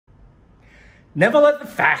Never let the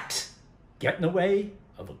facts get in the way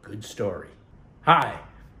of a good story. Hi.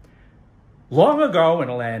 Long ago in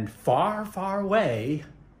a land far, far away,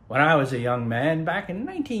 when I was a young man, back in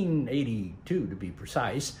 1982 to be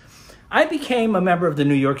precise, I became a member of the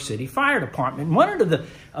New York City Fire Department. One of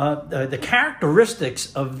the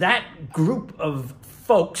characteristics of that group of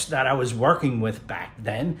folks that I was working with back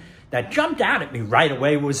then that jumped out at me right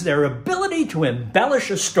away was their ability to embellish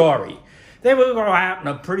a story. They would go out in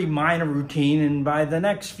a pretty minor routine, and by the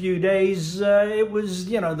next few days, it was,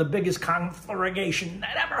 the biggest conflagration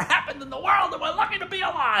that ever happened in the world, and we're lucky to be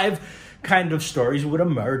alive kind of stories would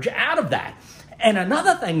emerge out of that. And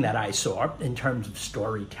another thing that I saw in terms of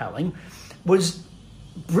storytelling was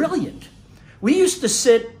brilliant. We used to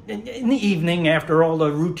sit in the evening after all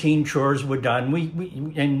the routine chores were done,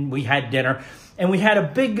 we had dinner, and we had a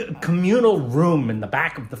big communal room in the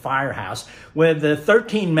back of the firehouse where the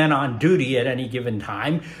 13 men on duty at any given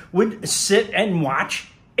time would sit and watch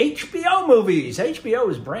HBO movies. HBO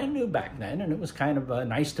was brand new back then, and it was kind of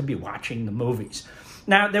nice to be watching the movies.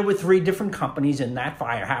 Now, there were 3 different companies in that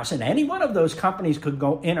firehouse, and any one of those companies could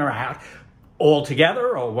go in or out all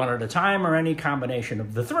together or one at a time or any combination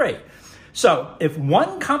of the 3. So if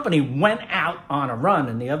one company went out on a run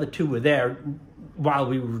and the other 2 were there while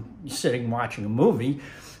we were sitting watching a movie,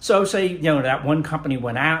 so say, that one company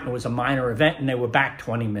went out and it was a minor event and they were back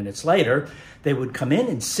 20 minutes later, they would come in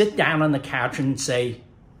and sit down on the couch and say,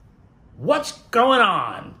 "What's going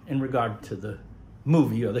on?" in regard to the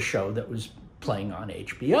movie or the show that was playing on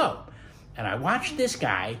HBO. And I watched this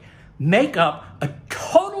guy make up a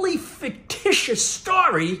totally fictitious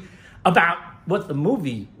story about what the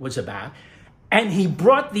movie was about. And he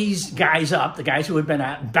brought these guys up, the guys who had been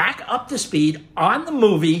back up to speed on the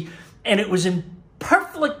movie, and it was in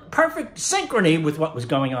perfect synchrony with what was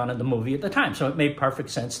going on in the movie at the time. So it made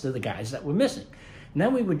perfect sense to the guys that were missing. And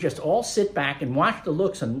then we would just all sit back and watch the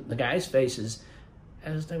looks on the guys' faces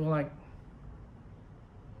as they were like,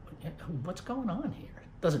 what's going on here?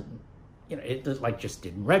 It doesn't, it just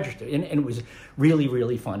didn't register. And it was really,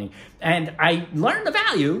 really funny. And I learned the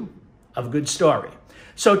value of a good story.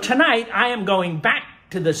 So tonight I am going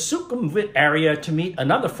back to the Sukhumvit area to meet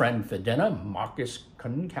another friend for dinner, Marcus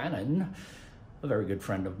Concannon, a very good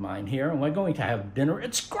friend of mine here. And we're going to have dinner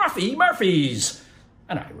at Scruffy Murphy's,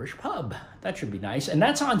 an Irish pub. That should be nice. And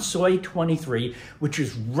that's on Soi 23, which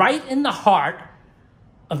is right in the heart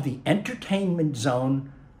of the entertainment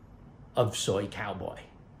zone of Soi Cowboy.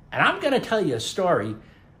 And I'm going to tell you a story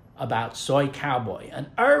about Soi Cowboy,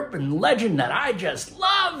 an urban legend that I just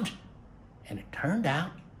loved. And it turned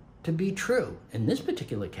out to be true. In this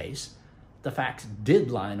particular case, the facts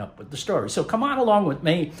did line up with the story. So come on along with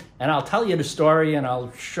me, and I'll tell you the story, and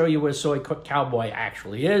I'll show you where Soi Cowboy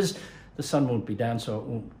actually is. The sun won't be down, so it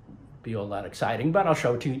won't be all that exciting, but I'll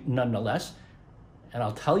show it to you nonetheless. And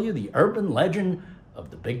I'll tell you the urban legend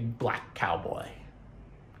of the big black cowboy.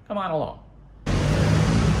 Come on along.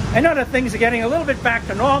 I know that things are getting a little bit back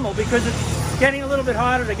to normal because it's getting a little bit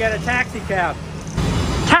harder to get a taxi cab.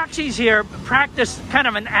 Taxis here practice kind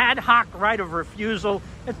of an ad hoc right of refusal.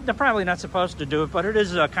 They're probably not supposed to do it, but it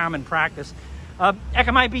is a common practice.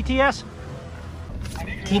 Ekamai BTS?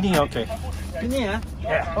 Tini, okay. Tini, huh?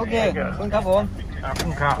 Yeah. Okay. Good. คุณครับผม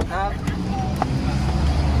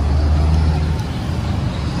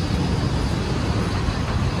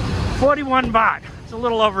 41 baht. It's a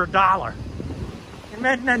little over $1.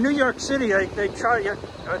 In New York City, they charge you,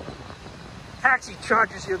 taxi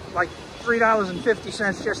charges you like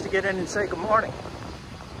 $3.50 just to get in and say good morning.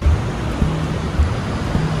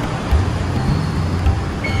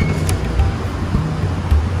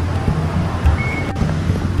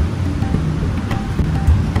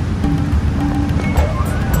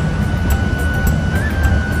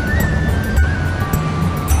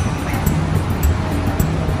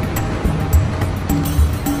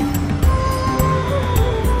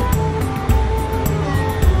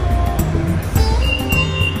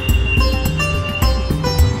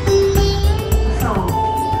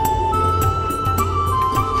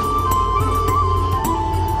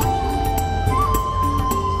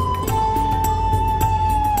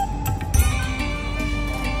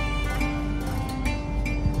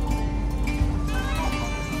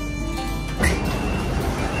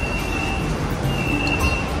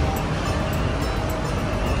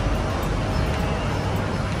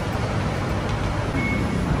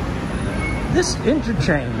 This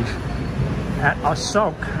interchange at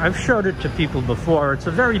Asok, I've showed it to people before. It's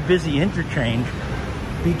a very busy interchange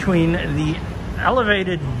between the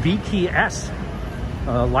elevated BTS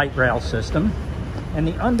light rail system and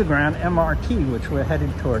the underground MRT, which we're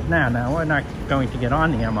headed toward now. Now, we're not going to get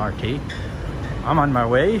on the MRT. I'm on my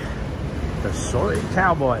way the Soi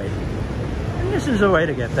Cowboy. And this is a way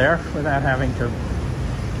to get there without having to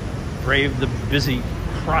brave the busy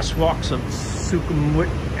crosswalks of Sukhumvit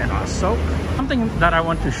and Ashok. Something that I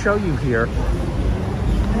want to show you here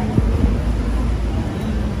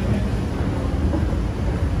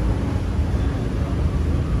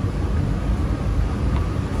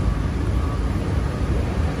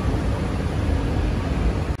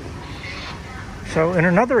So in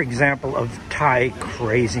another example of Thai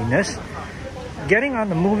craziness, getting on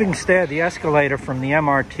the moving stair, the escalator from the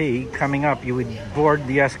MRT coming up, you would board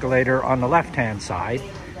the escalator on the left-hand side,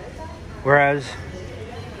 whereas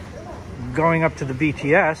going up to the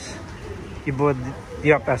BTS, you board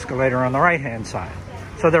the up escalator on the right-hand side.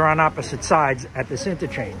 So they're on opposite sides at this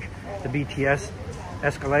interchange. The BTS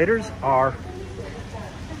escalators are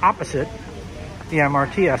opposite the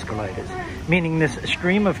MRT escalators, meaning this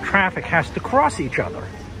stream of traffic has to cross each other.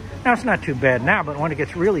 Now, it's not too bad now, but when it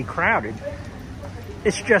gets really crowded,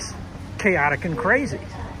 it's just chaotic and crazy.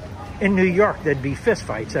 In New York, there'd be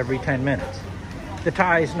fistfights every 10 minutes. The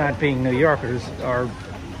Thais, not being New Yorkers, are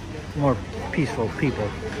more peaceful people,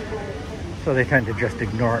 so they tend to just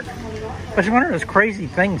ignore it. But it's one of those crazy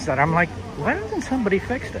things that I'm like, why doesn't somebody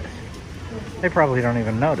fix this? They probably don't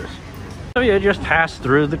even notice. So you just pass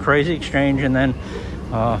through the crazy exchange and then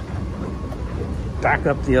back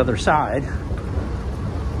up the other side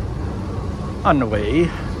on the way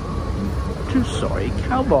to Soi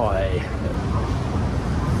Cowboy.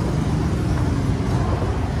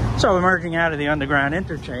 So emerging out of the underground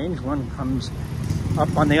interchange, one comes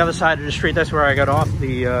up on the other side of the street. That's where I got off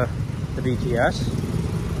the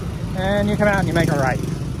BTS. And you come out and you make a right.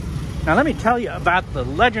 Now let me tell you about the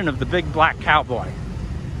legend of the Big Black Cowboy.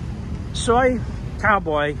 Soi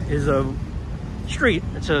Cowboy is a street.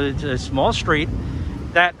 It's a small street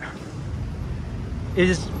that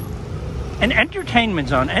is an entertainment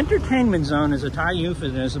zone. Entertainment zone is a Thai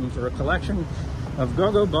euphemism for a collection of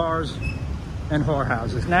go-go bars and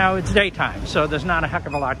whorehouses. Now, it's daytime, so there's not a heck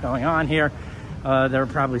of a lot going on here. There are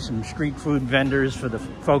probably some street food vendors for the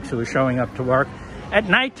folks who are showing up to work. At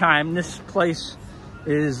nighttime, this place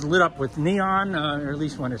is lit up with neon, or at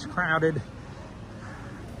least when it's crowded.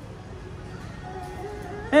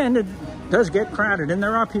 And it does get crowded, and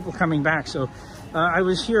there are people coming back. So I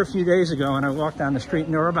was here a few days ago, and I walked down the street,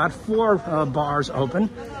 and there were about 4 bars open.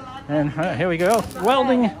 And here we go,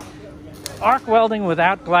 welding, arc welding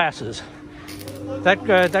without glasses.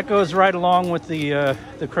 That goes right along with the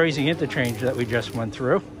crazy interchange that we just went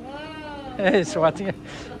through.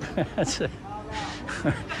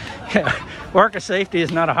 Worker safety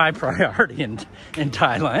is not a high priority in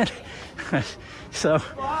Thailand. So,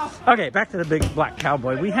 okay, back to the Big Black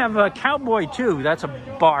Cowboy. We have Cowboy II. That's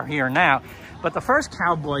a bar here now. But the first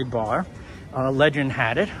Cowboy Bar, legend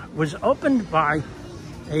had it, was opened by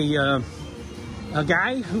a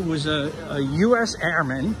guy who was a U.S.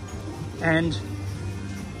 airman. And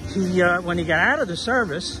he, when he got out of the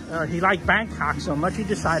service, he liked Bangkok so much he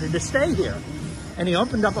decided to stay here. And he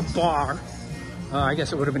opened up a bar. I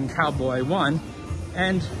guess it would have been Cowboy I.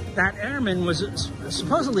 And that airman was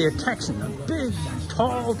supposedly a Texan, a big,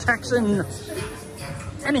 tall Texan,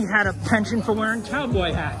 and he had a penchant for wearing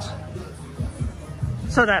cowboy hats.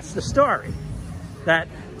 So that's the story. That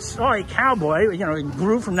Soi Cowboy, you know, it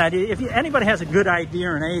grew from that. If anybody has a good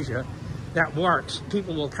idea in Asia that works,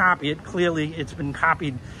 people will copy it. Clearly, it's been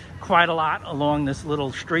copied quite a lot along this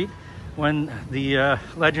little street. When the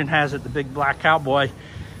legend has it, the Big Black Cowboy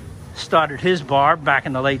started his bar back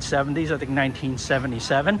in the late 70s, I think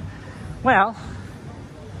 1977. Well,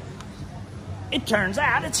 it turns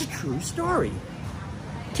out it's a true story.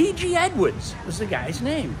 T.G. Edwards was the guy's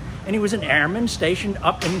name, and he was an airman stationed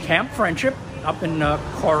up in Camp Friendship, up in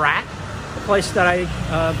Korat, a place that I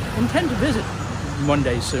intend to visit one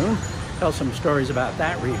day soon, tell some stories about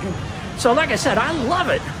that region. So like I said, I love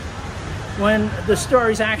it when the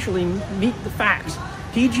stories actually meet the facts.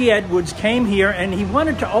 T.G. Edwards came here and he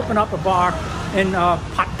wanted to open up a bar in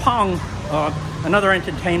Patpong, another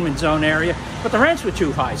entertainment zone area, but the rents were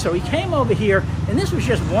too high. So he came over here, and this was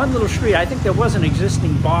just one little street. I think there was an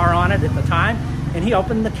existing bar on it at the time, and he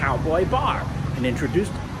opened the Cowboy Bar and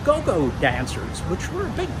introduced go-go dancers, which were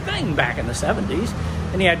a big thing back in the 70s.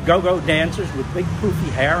 And he had go-go dancers with big poofy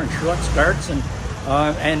hair and short skirts and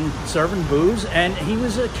serving booze, and he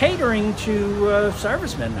was catering to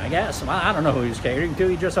servicemen, I guess. Well, I don't know who he was catering to.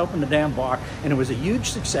 He just opened the damn bar, and it was a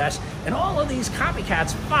huge success. And all of these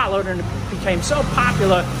copycats followed, and it became so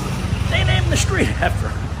popular, they named the street after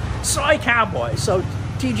him, Soi Cowboy. So,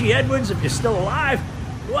 T.G. Edwards, if you're still alive,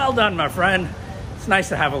 well done, my friend. It's nice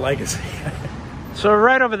to have a legacy. So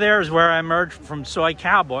right over there is where I emerged from Soi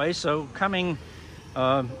Cowboy. So coming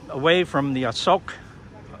away from the Sok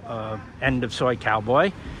end of Soi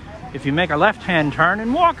Cowboy. If you make a left-hand turn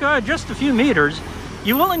and walk just a few meters,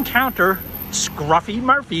 you will encounter Scruffy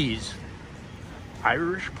Murphy's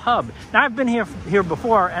Irish pub. Now, I've been here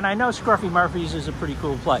before, and I know Scruffy Murphy's is a pretty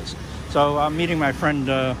cool place. So I'm meeting my friend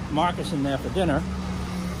Marcus in there for dinner.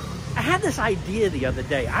 I had this idea the other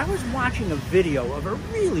day. I was watching a video of a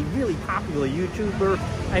really, really popular YouTuber.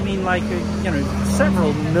 I mean, like,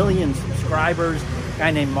 several million subscribers, a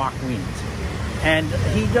guy named Mark Wiens. And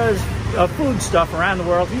he does food stuff around the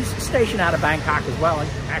world. He's stationed out of Bangkok as well. He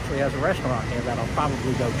actually has a restaurant here that I'll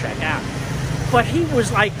probably go check out. But he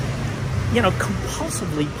was like,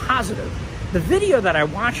 compulsively positive. The video that I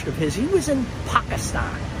watched of his, he was in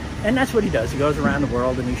Pakistan. And that's what he does. He goes around the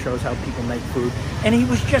world and he shows how people make food. And he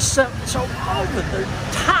was just so over the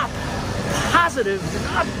top positive and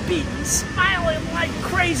upbeat and smiling like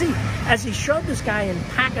crazy as he showed this guy in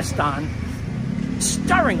Pakistan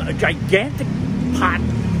stirring a gigantic pot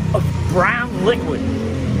of brown liquid.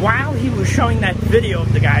 While he was showing that video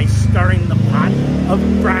of the guy stirring the pot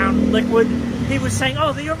of brown liquid, he was saying,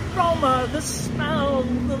 oh, the aroma, the smell,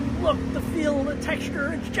 the look, the feel, the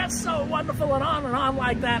texture, it's just so wonderful, and on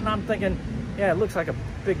like that. And I'm thinking, yeah, it looks like a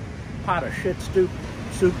big pot of shit soup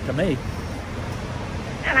to me.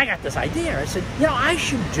 And I got this idea. I said, I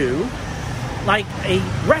should do like a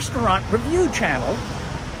restaurant review channel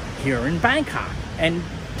here in Bangkok and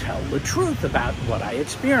tell the truth about what I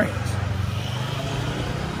experienced.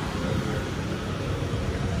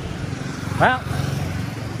 Well,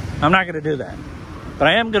 I'm not going to do that. But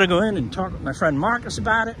I am going to go in and talk with my friend Marcus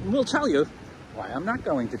about it, and we'll tell you why I'm not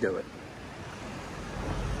going to do it.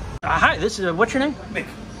 Hi, this is, what's your name? Mick.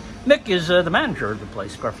 Mick is the manager of the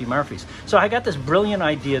place, Scruffy Murphy's. So I got this brilliant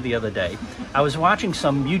idea the other day. I was watching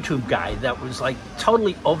some YouTube guy that was like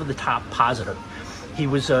totally over the top positive. He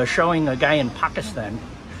was showing a guy in Pakistan,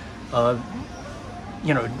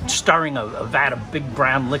 stirring a vat of big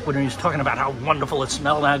brown liquid, and he was talking about how wonderful it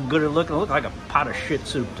smelled, how good it looked. It looked like a pot of shit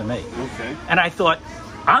soup to me. Okay. And I thought,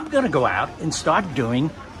 I'm going to go out and start doing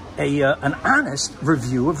an honest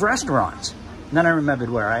review of restaurants. And then I remembered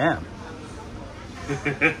where I am.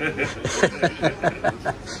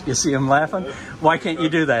 You see him laughing? Why can't you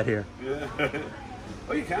do that here?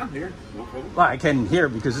 Oh, you can here. No problem. Well, I can here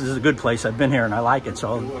because this is a good place. I've been here and I like it,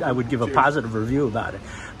 so I would give a positive review about it.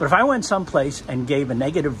 But if I went someplace and gave a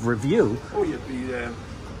negative review... Oh, you'd be in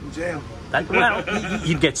jail.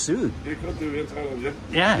 You'd get sued. You could do it,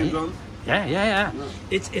 yeah. Yeah.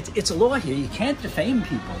 It's a law here. You can't defame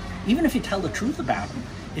people, even if you tell the truth about them.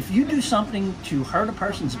 If you do something to hurt a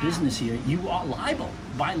person's business here, you are liable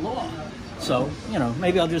by law. So,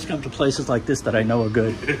 maybe I'll just come to places like this that I know are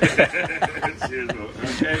good.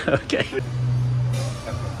 Okay.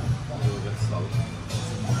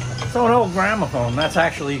 So an old gramophone, that's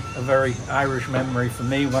actually a very Irish memory for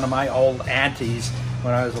me. One of my old aunties,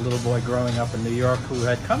 when I was a little boy growing up in New York, who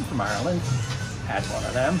had come from Ireland, had one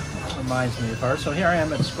of them. Reminds me of her. So here I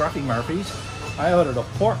am at Scruffy Murphy's. I ordered a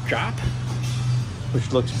pork chop,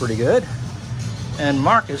 which looks pretty good. And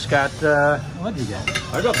Marcus got, what did you get?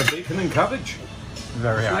 I got the bacon and cabbage.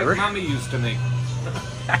 Very Irish. Like Mammy used to make.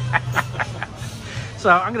 So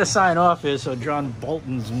I'm going to sign off here so John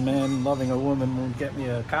Bolton's Man Loving a Woman won't get me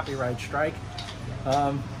a copyright strike.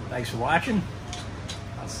 Thanks for watching.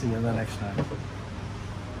 I'll see you the next time.